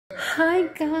Hi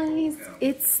guys,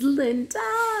 it's Linda.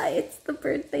 It's the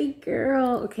birthday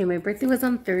girl. Okay, my birthday was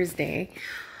on Thursday,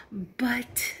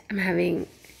 but I'm having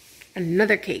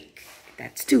another cake.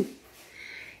 That's two.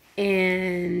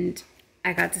 And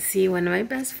I got to see one of my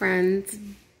best friends,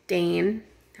 Dane,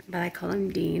 but I call him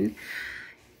Dean.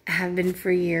 I have been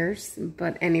for years,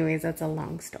 but anyways, that's a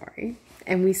long story.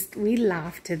 And we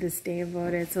laugh to this day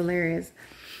about it. It's hilarious.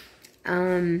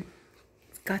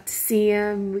 Got to see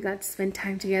him. We got to spend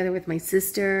time together with my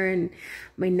sister and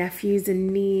my nephews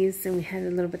and niece, and we had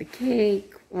a little bit of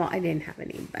cake. Well, I didn't have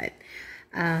any, but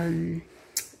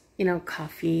you know,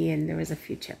 coffee, and there was a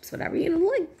few chips, whatever, you know,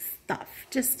 like stuff.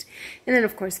 Just, and then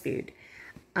of course food.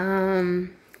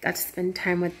 Got to spend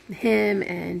time with him,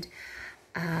 and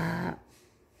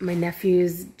my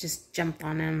nephews just jumped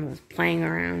on him, was playing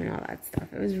around and all that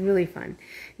stuff. It was really fun.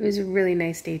 It was a really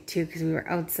nice day too, because we were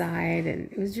outside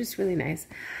and it was just really nice.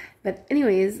 But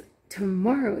anyways,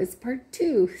 tomorrow is part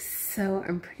 2, so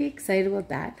I'm pretty excited about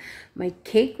that. My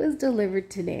cake was delivered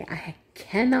today. I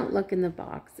cannot look in the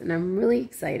box, and I'm really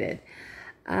excited.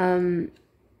 My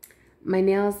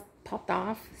nails popped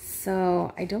off,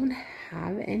 so I don't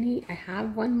have any. I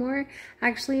have one more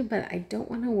actually, but I don't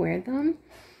want to wear them.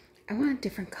 I want a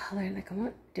different color, like I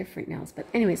want different nails. But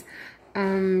anyways,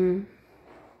 what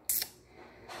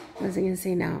was I gonna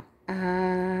say now?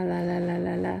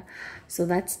 So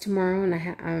that's tomorrow, and I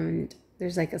have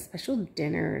there's like a special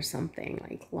dinner or something,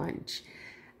 like lunch.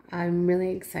 I'm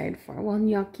really excited for. Well,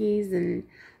 gnocchis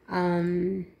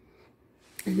and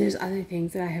there's other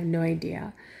things that I have no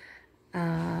idea.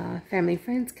 Family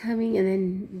friends coming, and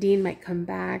then Dean might come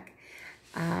back.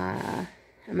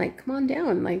 I'm like, come on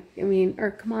down, like, I mean,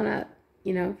 or come on up,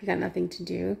 you know, if you got nothing to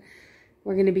do.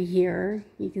 We're going to be here.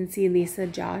 You can see Lisa,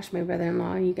 Josh, my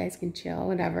brother-in-law. You guys can chill,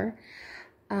 whatever.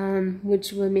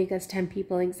 Which will make us 10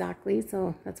 people exactly,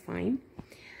 so that's fine.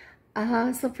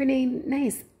 So pretty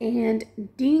nice. And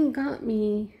Dean got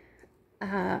me,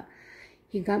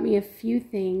 he got me a few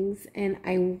things, and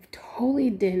I totally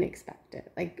didn't expect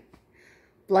it. Like,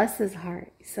 bless his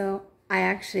heart. So I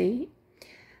actually...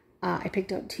 I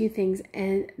picked out 2 things,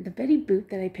 and the Betty Boop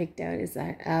that I picked out is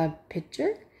a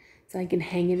picture, so I can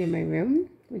hang it in my room,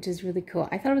 which is really cool.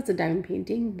 I thought it was a diamond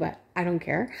painting, but I don't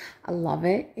care. I love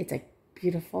it. It's like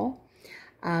beautiful.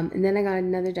 And then I got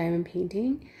another diamond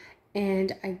painting,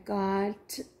 and I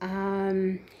got,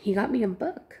 he got me a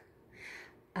book.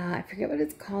 I forget what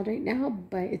it's called right now,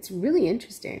 but it's really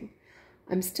interesting.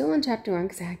 I'm still on chapter 1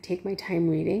 because I take my time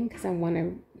reading because I want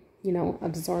to, you know,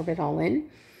 absorb it all in.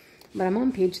 But I'm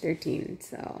on page 13,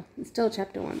 so it's still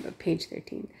chapter 1, but page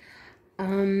 13.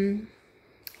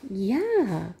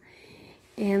 Yeah.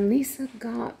 And Lisa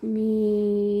got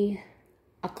me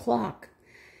a clock.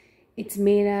 It's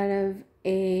made out of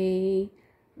a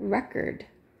record.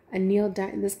 A Neil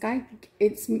Diamond. This guy,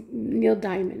 it's Neil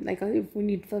Diamond. Like, when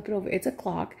you flip it over, it's a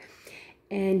clock.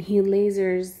 And he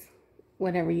lasers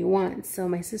whatever you want. So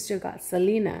my sister got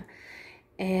Selena.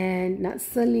 And not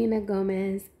Selena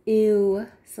Gomez. Ew,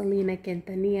 Selena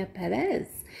Quintanilla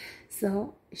Perez.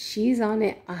 So she's on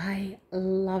it. I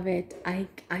love it.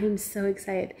 I'm so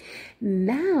excited.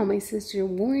 Now my sister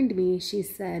warned me. She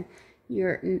said,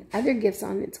 your other gift's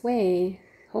on its way.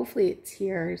 Hopefully it's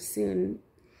here soon.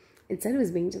 It said it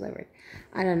was being delivered.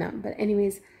 I don't know. But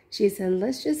anyways, she said,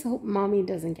 let's just hope mommy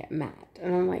doesn't get mad.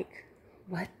 And I'm like,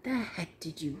 what the heck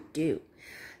did you do?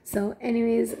 So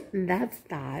anyways, that's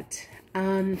that.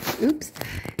 Oops.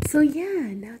 So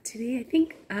yeah, now today I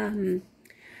think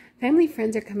family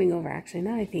friends are coming over. Actually,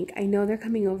 now I think I know they're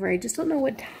coming over. I just don't know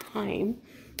what time.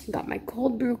 Got my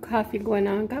cold brew coffee going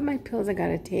on. Got my pills I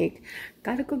gotta take.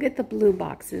 Gotta go get the blue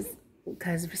boxes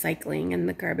because recycling and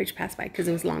the garbage passed by because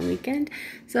it was long weekend.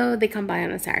 So they come by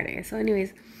on a Saturday. So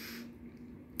anyways,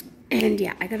 and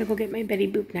yeah, I gotta go get my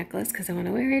Betty Boop necklace because I want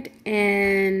to wear it.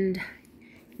 And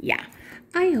yeah.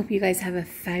 I hope you guys have a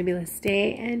fabulous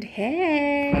day, and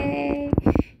hey,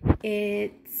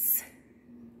 it's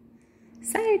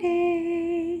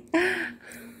Saturday. I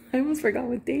almost forgot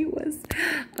what day it was.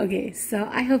 Okay, so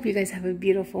I hope you guys have a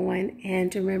beautiful one,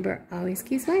 and remember, always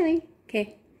keep smiling.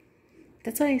 Okay,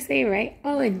 that's what I say, right?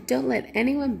 Oh, and don't let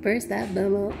anyone burst that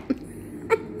bubble.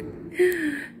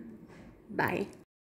 Bye.